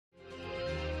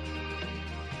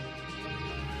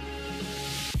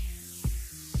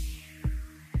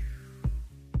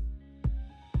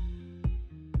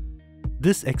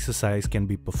This exercise can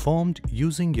be performed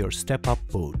using your step-up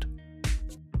board.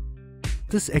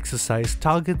 This exercise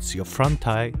targets your front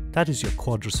thigh, that is your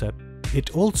quadricep.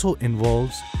 It also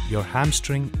involves your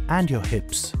hamstring and your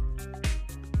hips.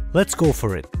 Let's go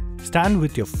for it. Stand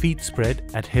with your feet spread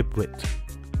at hip width.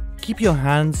 Keep your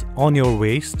hands on your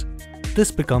waist. This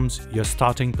becomes your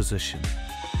starting position.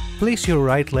 Place your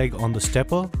right leg on the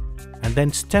stepper and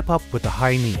then step up with a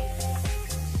high knee.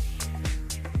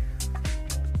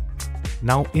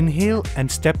 Now inhale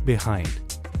and step behind,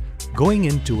 going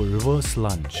into a reverse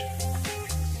lunge.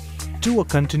 Do a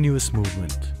continuous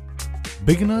movement.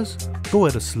 Beginners go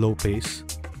at a slow pace.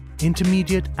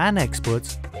 Intermediate and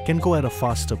experts can go at a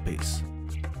faster pace.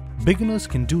 Beginners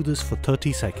can do this for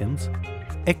 30 seconds.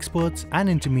 Experts and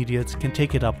intermediates can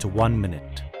take it up to 1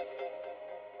 minute.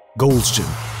 Gold's Gym.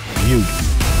 You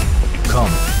come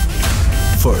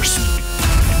first.